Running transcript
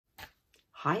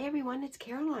Hi everyone, it's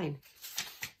Caroline.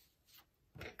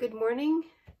 Good morning,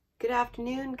 good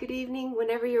afternoon, good evening,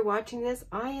 whenever you're watching this.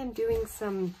 I am doing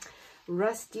some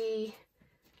rusty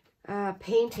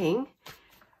painting.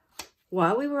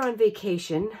 While we were on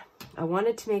vacation, I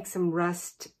wanted to make some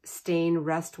rust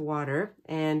water,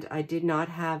 and I did not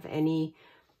have any.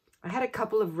 I had a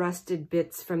couple of rusted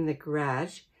bits from the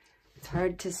garage. It's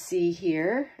hard to see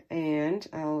here, and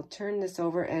I'll turn this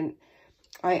over, and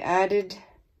I added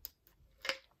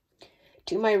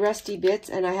to my rusty bits,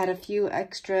 and I had a few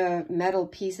extra metal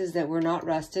pieces that were not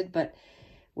rusted, but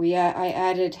I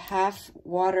added half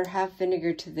water, half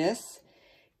vinegar to this,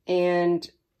 and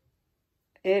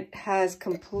it has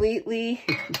completely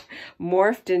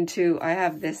morphed into, I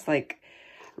have this like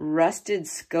rusted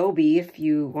SCOBY, if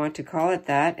you want to call it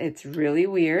that. It's really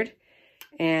weird,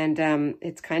 and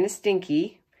it's kind of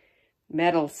stinky,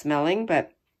 metal smelling,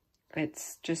 but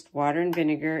it's just water and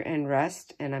vinegar and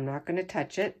rust, and I'm not going to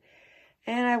touch it.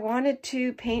 And I wanted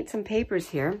to paint some papers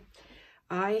here.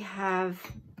 I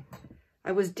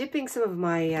was dipping some of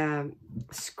my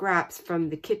scraps from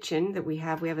the kitchen that we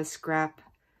have. We have a scrap,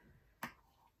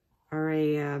 or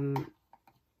a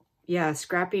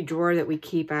scrappy drawer that we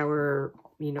keep our,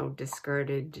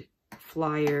 discarded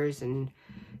flyers and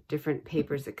different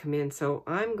papers that come in. So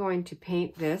I'm going to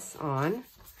paint this on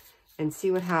and see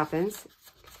what happens.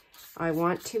 I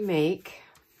want to make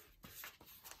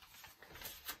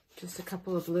just a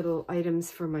couple of little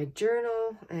items for my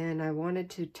journal, and I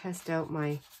wanted to test out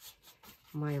my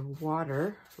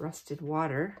water, rusted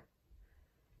water,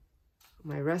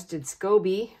 my rusted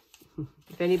SCOBY.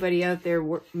 If anybody out there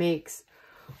makes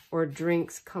or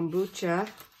drinks kombucha,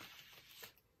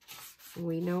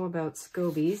 we know about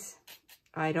SCOBYs.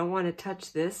 I don't want to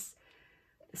touch this,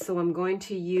 so I'm going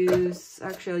to use,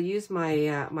 actually I'll use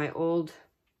my my old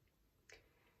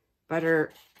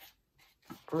butter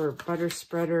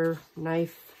spreader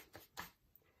knife.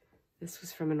 This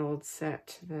was from an old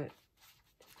set that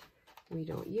we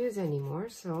don't use anymore.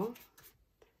 So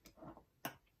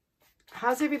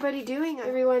how's everybody doing?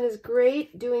 Everyone is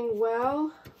great, doing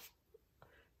well.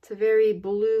 It's a very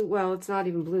blue, well, it's not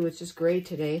even blue, it's just gray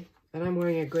today, and I'm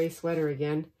wearing a gray sweater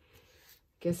again.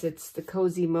 Guess it's the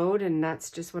cozy mode, and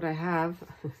that's just what I have.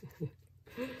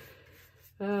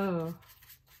 Oh,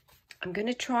 I'm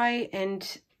gonna try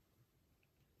and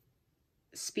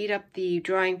speed up the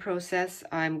drying process.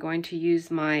 I'm going to use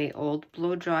my old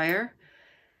blow dryer,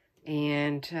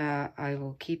 and I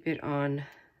will keep it on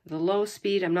the low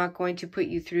speed. I'm not going to put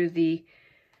you through the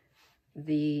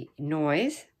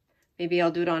noise. Maybe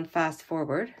I'll do it on fast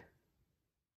forward.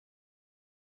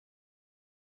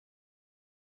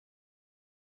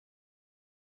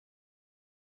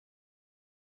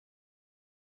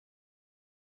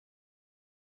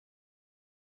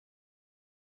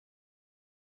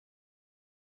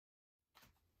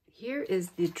 Here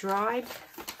is the dried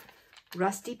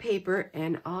rusty paper,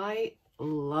 and I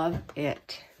love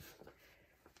it.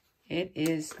 It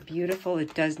is beautiful.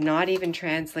 It does not even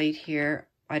translate here,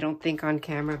 I don't think, on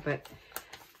camera,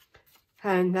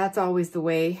 and that's always the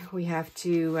way. We have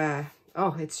to,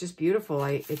 oh, it's just beautiful.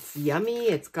 It's yummy.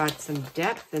 It's got some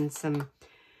depth and some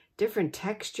different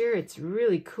texture. It's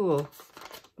really cool.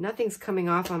 Nothing's coming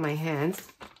off on my hands.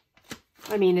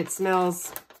 I mean, it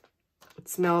smells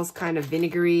kind of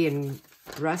vinegary and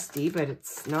rusty, but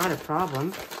it's not a problem.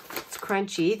 It's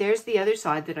crunchy. There's the other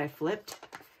side that I flipped.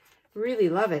 Really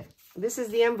love it. This is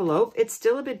the envelope. It's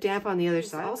still a bit damp on the other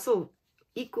side. Also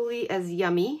equally as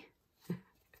yummy.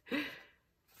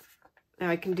 Now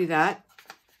I can do that.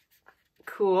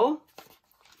 Cool.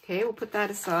 Okay, we'll put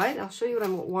that aside. I'll show you what I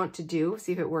want to do,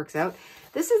 see if it works out.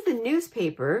 This is the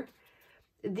newspaper.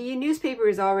 The newspaper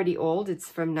is already old. It's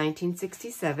from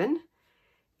 1967.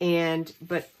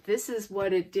 But this is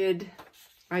what it did.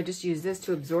 I just used this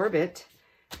to absorb it.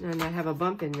 And I might have a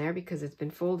bump in there because it's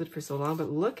been folded for so long.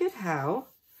 But look at how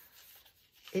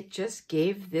it just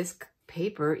gave this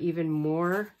paper even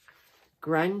more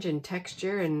grunge and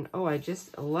texture. And oh, I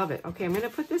just love it. Okay, I'm going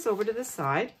to put this over to the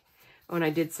side. Oh, and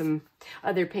I did some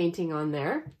other painting on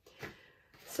there.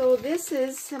 So this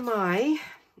is I'm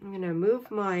going to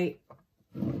move my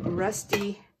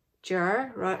rusty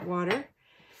jar, hot water.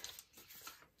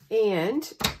 And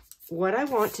what I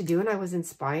want to do, and I was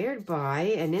inspired by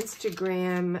an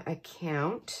Instagram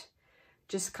account,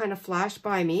 just kind of flashed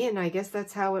by me, and I guess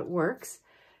that's how it works.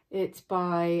 It's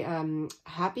by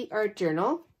Happy Art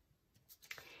Journal,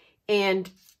 and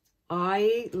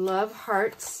I love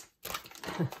hearts.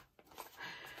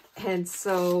 And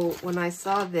so when I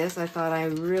saw this, I thought I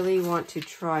really want to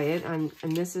try it. And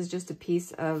this is just a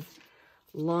piece of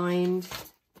lined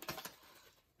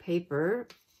paper.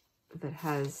 that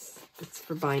has, it's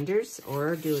for binders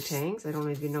or duotangs. I don't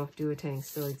even know if duotangs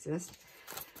still exist.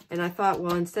 And I thought,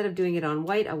 well, instead of doing it on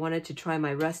white, I wanted to try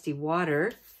my Rusty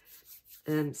Water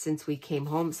since we came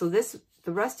home. So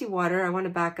the Rusty Water, I want to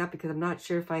back up because I'm not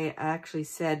sure if I actually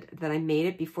said that I made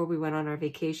it before we went on our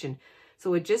vacation.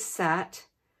 So it just sat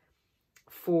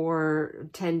for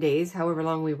 10 days, however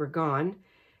long we were gone.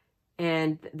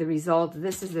 And the result,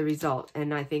 this is the result.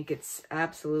 And I think it's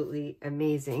absolutely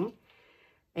amazing.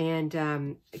 And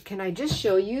can I just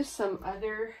show you some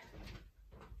other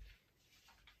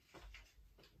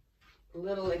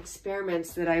little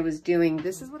experiments that I was doing?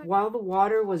 This is what while the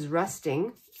water was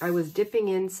rusting, I was dipping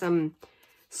in some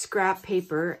scrap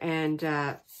paper, and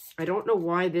I don't know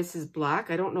why this is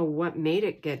black. I don't know what made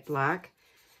it get black,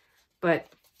 but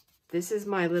this is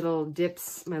my little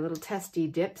dips, my little testy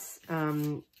dips,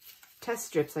 test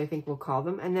strips, I think we'll call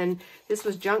them. And then this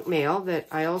was junk mail that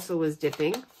I also was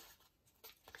dipping.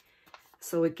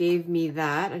 So it gave me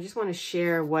that. I just want to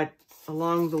share what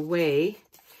along the way.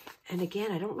 And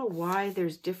again, I don't know why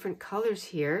there's different colors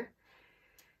here.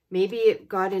 Maybe it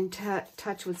got in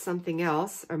touch with something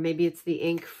else, or maybe it's the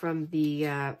ink from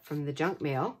the junk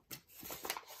mail.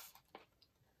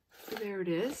 There it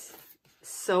is.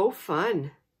 So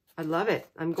fun. I love it.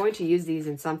 I'm going to use these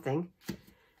in something.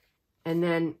 And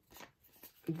then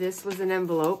this was an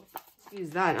envelope. Use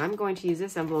that. I'm going to use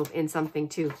this envelope in something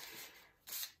too.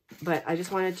 But I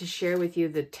just wanted to share with you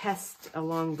the test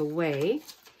along the way.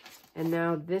 And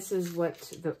now this is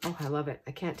what oh, I love it.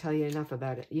 I can't tell you enough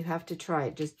about it. You have to try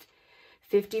it. Just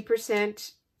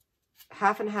 50%,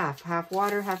 half and half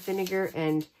water, half vinegar,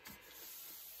 and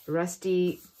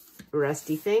rusty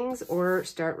things, or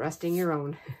start rusting your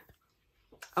own.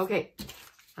 Okay,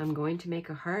 I'm going to make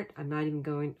a heart. I'm not even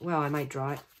going, well, I might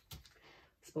draw it.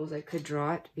 Suppose I could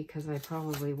draw it because I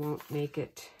probably won't make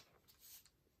it.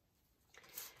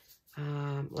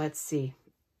 Let's see.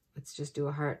 Let's just do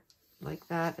a heart like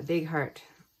that, a big heart.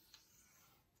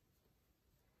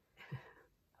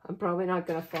 I'm probably not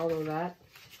going to follow that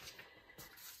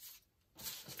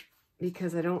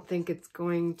because I don't think it's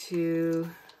going to,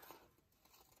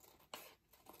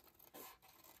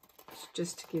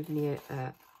 just to give me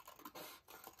a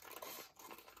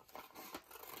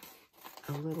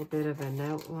little bit of an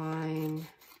outline.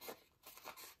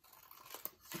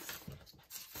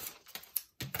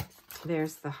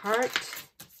 There's the heart.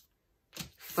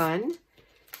 Fun.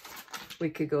 We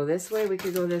could go this way, we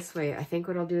could go this way. I think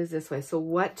what I'll do is this way. So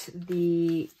what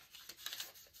the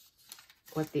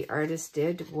artist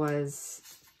did was,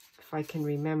 if I can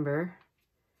remember,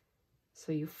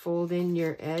 so you fold in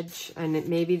your edge, and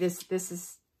maybe this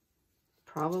is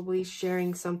probably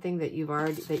sharing something that you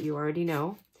already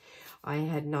know. I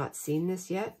had not seen this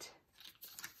yet.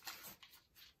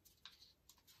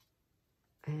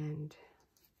 And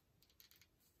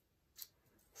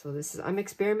so this is, I'm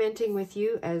experimenting with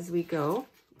you as we go,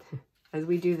 as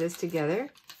we do this together.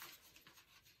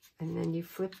 And then you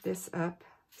flip this up.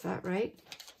 Is that right?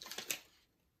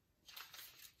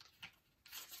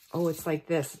 Oh, it's like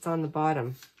this. It's on the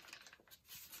bottom.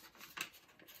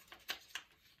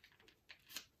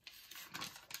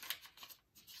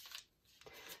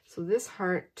 So this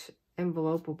heart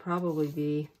envelope will probably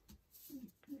be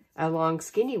a long,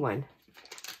 skinny one.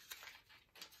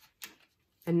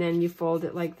 And then you fold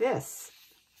it like this.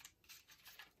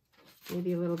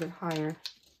 Maybe a little bit higher.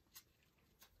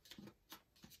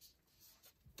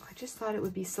 I just thought it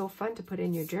would be so fun to put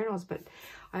in your journals, but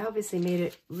I obviously made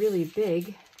it really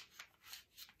big.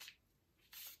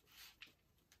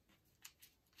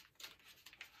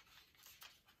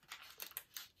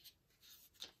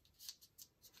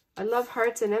 I love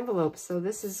hearts and envelopes, so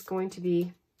this is going to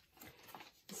be,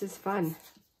 this is fun.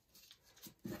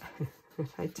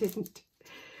 I didn't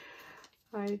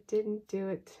do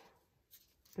it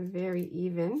very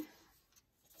even.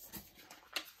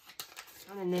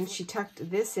 And then she tucked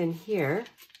this in here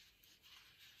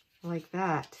like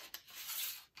that.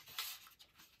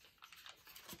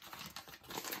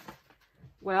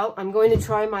 Well, I'm going to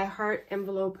try my heart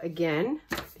envelope again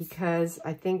because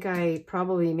I think I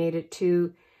probably made it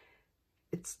too,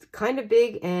 it's kind of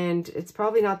big and it's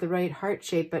probably not the right heart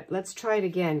shape, but let's try it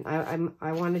again.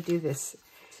 I want to do this.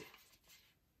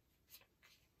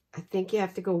 I think you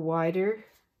have to go wider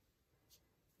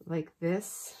like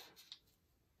this.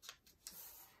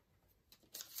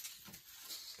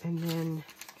 And then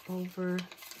over.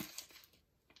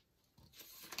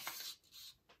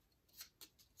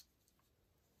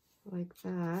 Like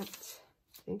that.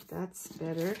 I think that's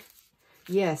better.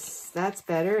 Yes, that's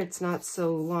better. It's not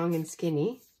so long and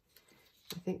skinny.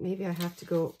 I think maybe I have to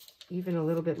go even a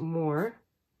little bit more.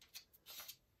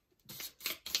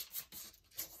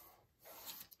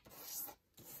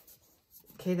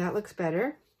 Okay, that looks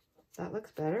better. That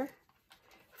looks better.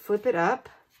 Flip it up.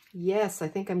 Yes, I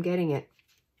think I'm getting it.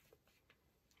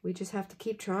 We just have to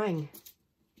keep trying.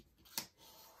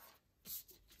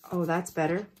 Oh, that's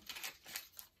better.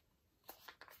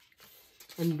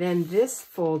 And then this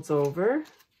folds over.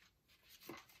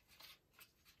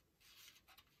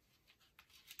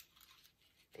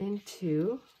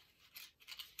 Into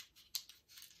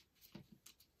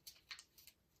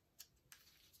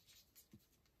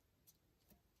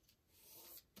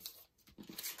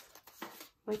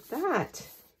like that.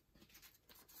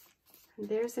 And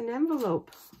there's an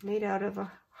envelope made out of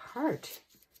a heart.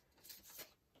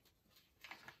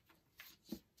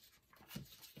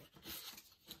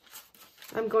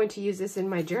 I'm going to use this in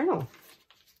my journal.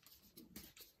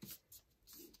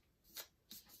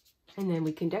 And then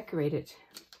we can decorate it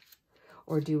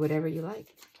or do whatever you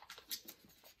like.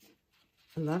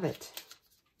 I love it.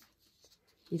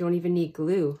 You don't even need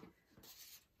glue.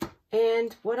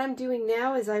 And what I'm doing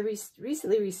now is I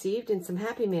recently received in some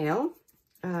Happy Mail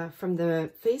from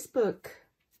the Facebook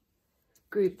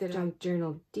group that Junk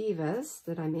Journal Divas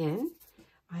that I'm in.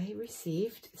 I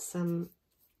received some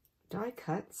die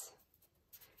cuts,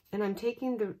 and I'm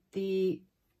taking the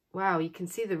wow, you can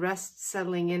see the rust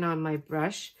settling in on my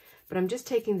brush, but I'm just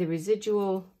taking the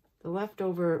residual, the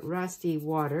leftover rusty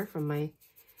water from my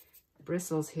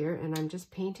bristles here, and I'm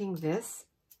just painting this.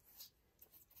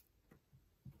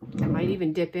 I might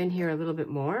even dip in here a little bit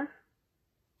more.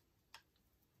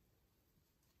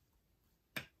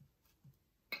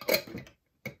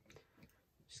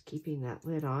 Just keeping that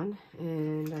lid on.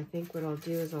 And I think what I'll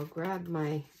do is I'll grab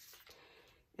my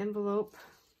envelope.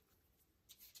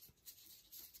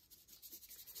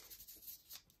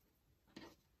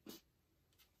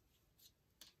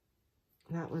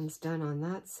 That one's done on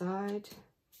that side.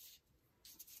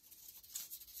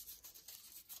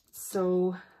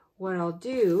 So what I'll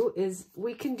do is,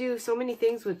 we can do so many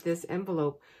things with this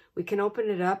envelope. We can open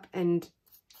it up and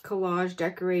collage,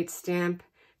 decorate, stamp,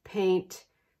 paint,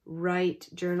 write,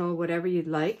 journal, whatever you'd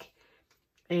like.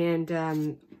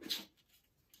 And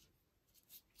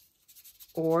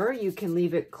or you can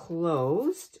leave it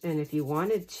closed, and if you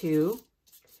wanted to,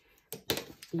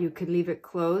 you could leave it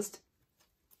closed,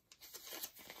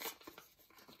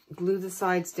 glue the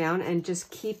sides down, and just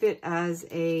keep it as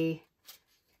a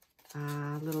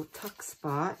little tuck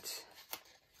spot.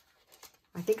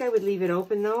 I think I would leave it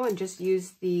open though, and just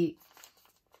use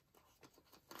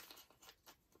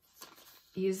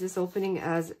this opening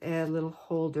as a little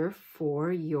holder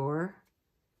for your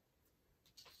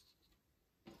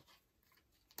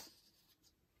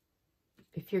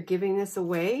if you're giving this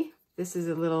away. This is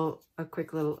a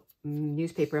quick little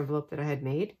newspaper envelope that I had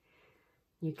made.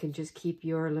 You can just keep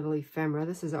your little ephemera.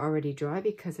 This is already dry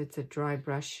because it's a dry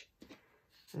brush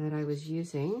that I was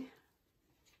using.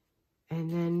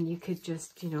 And then you could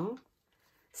just, you know,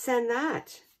 send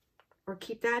that or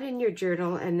keep that in your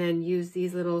journal, and then use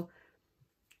these little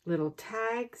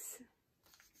tags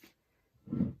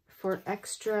for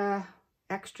extra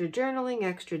journaling,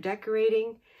 extra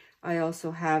decorating. I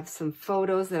also have some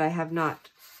photos that I have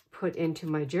not put into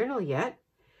my journal yet.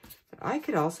 But I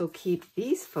could also keep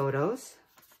these photos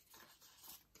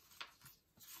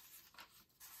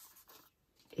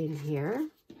in here.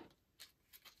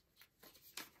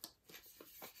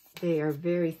 They are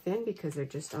very thin because they're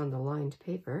just on the lined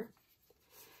paper.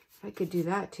 I could do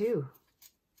that too.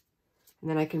 And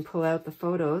then I can pull out the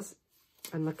photos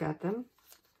and look at them.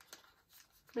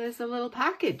 There's a little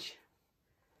package.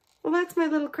 Well, that's my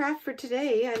little craft for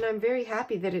today, and I'm very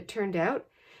happy that it turned out.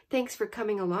 Thanks for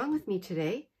coming along with me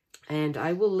today. And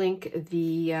I will link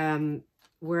the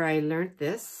where I learned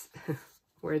this,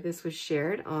 where this was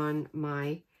shared, on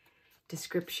my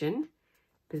description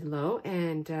below.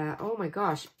 And oh my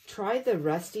gosh, try the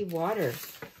rusty water.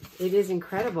 It is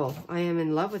incredible. I am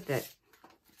in love with it.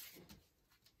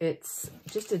 It's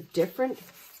just a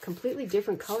completely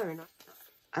different color.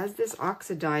 As this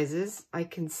oxidizes, I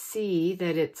can see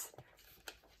that it's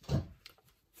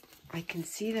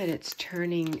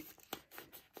turning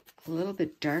a little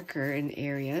bit darker in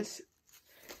areas.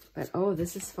 But oh,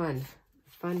 this is fun.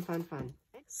 Fun, fun, fun.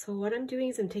 So what I'm doing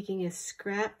is I'm taking a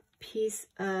scrap piece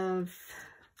of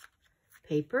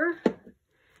paper,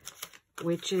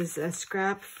 which is a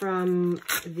scrap from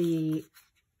the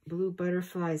Blue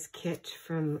Butterflies kit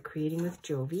from Creating with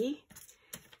Jovi.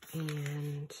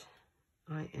 And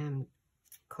I am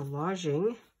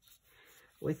collaging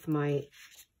with my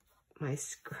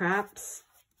scraps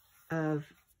of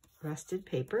rusted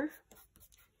paper.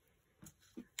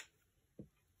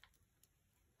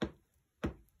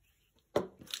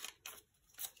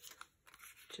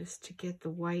 Just to get the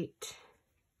white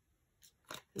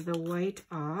the white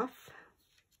off.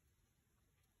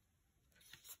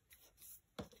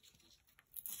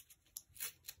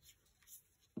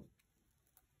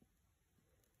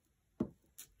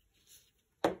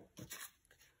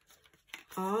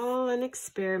 All an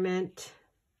experiment.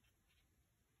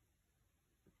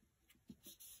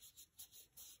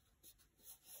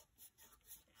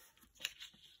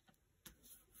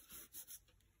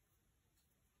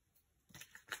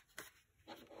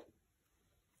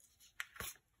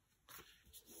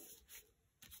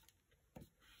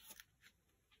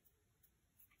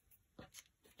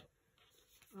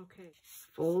 Okay,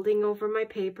 folding over my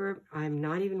paper. I'm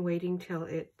not even waiting till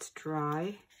it's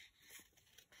dry.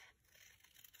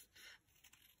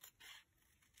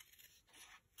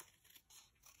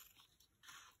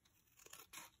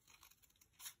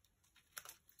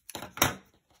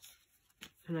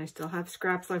 And I still have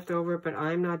scraps left over, but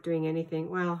I'm not doing anything.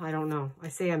 Well, I don't know. I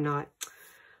say I'm not.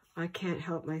 I can't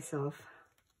help myself.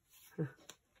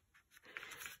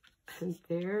 And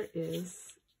there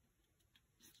is,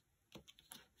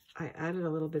 I added a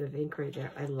little bit of ink right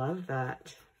there. I love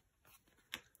that.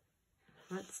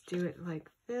 Let's do it like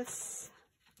this.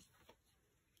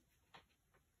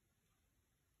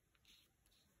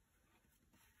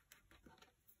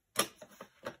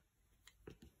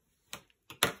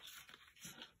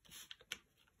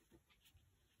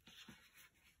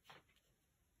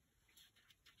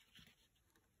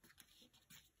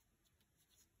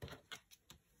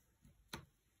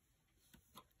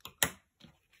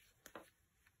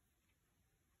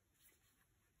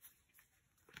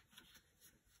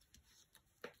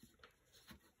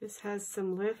 This has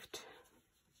some lift.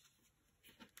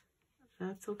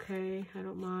 That's okay, I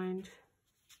don't mind.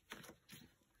 I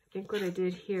think what I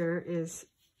did here is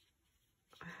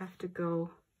I have to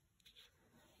go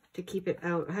to keep it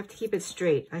out. I have to keep it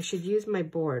straight. I should use my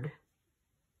board.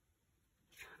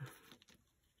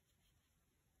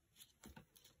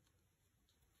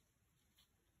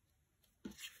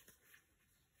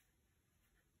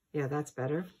 Yeah, that's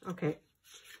better. Okay.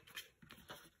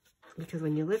 Because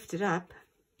when you lift it up,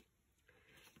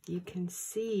 you can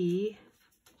see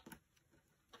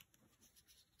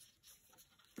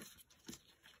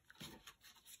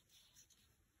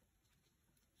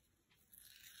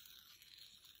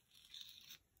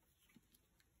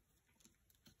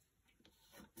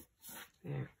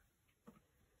there.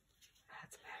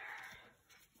 That's better.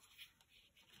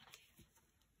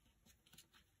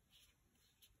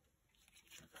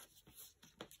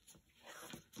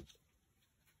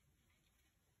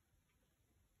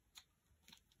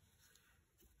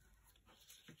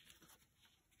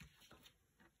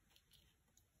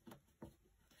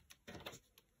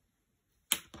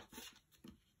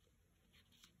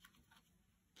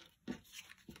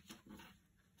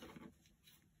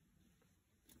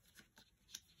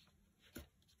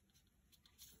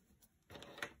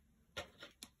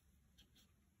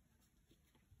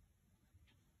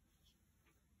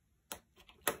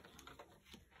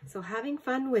 So having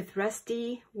fun with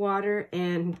Rusty Water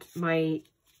and my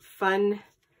fun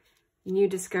new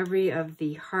discovery of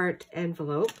the heart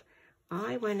envelope,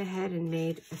 I went ahead and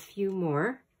made a few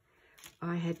more.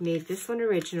 I had made this one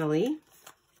originally,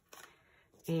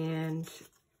 and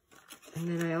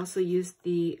then I also used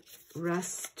the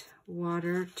Rust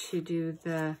Water to do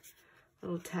the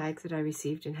little tags that I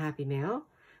received in Happy Mail.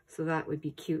 So that would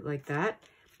be cute like that.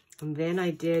 And then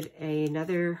I did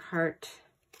another heart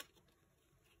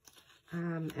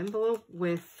envelope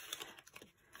with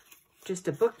just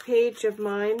a book page of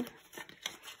mine.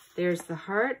 There's the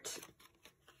heart,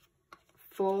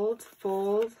 fold,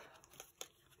 fold,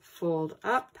 fold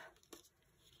up,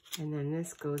 and then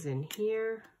this goes in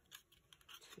here.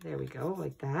 There we go,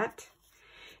 like that.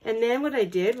 And then what I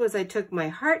did was I took my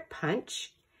heart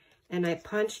punch and I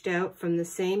punched out from the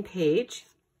same page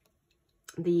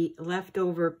the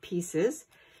leftover pieces,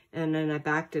 and then I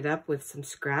backed it up with some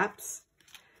scraps.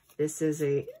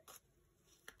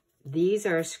 These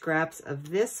are scraps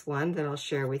of this one that I'll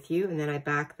share with you, and then I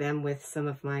back them with some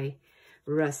of my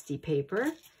rusty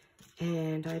paper,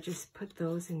 and I just put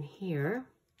those in here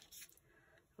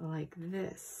like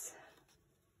this.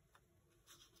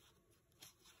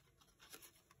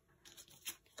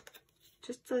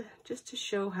 Just to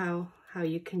show how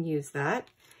you can use that.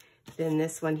 Then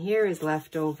this one here is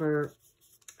leftover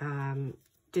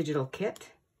digital kit,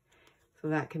 so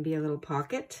that can be a little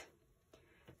pocket.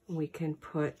 We can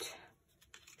put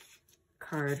a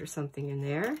card or something in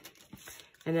there.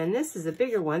 And then this is a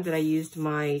bigger one that I used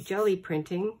my jelly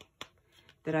printing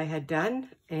that I had done.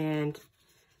 And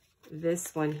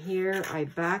this one here, I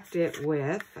backed it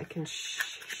with, I can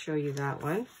show you that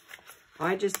one.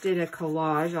 I just did a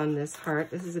collage on this heart.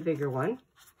 This is a bigger one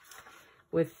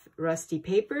with rusty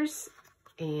papers,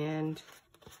 and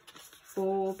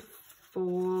fold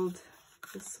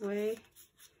this way,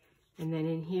 and then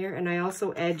in here. And I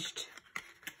also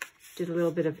did a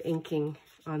little bit of inking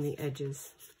on the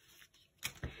edges.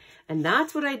 And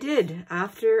that's what I did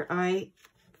after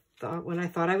when I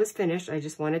thought I was finished. I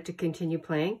just wanted to continue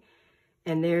playing.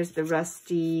 And there's the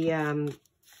rusty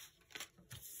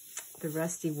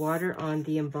water on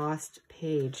the embossed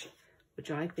page,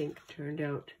 which I think turned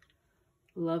out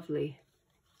lovely.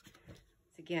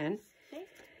 Again,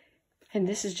 and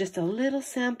this is just a little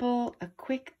sample, a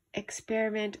quick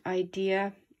experiment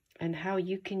idea, and how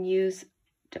you can use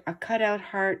a cutout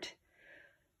heart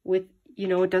with, you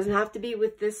know, it doesn't have to be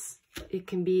with this, it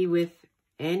can be with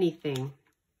anything.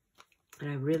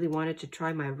 And I really wanted to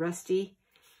try my rusty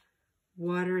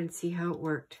water and see how it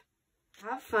worked.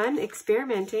 Have fun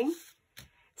experimenting.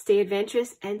 Stay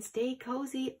adventurous and stay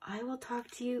cozy. I will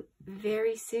talk to you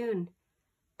very soon.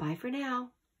 Bye for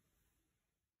now.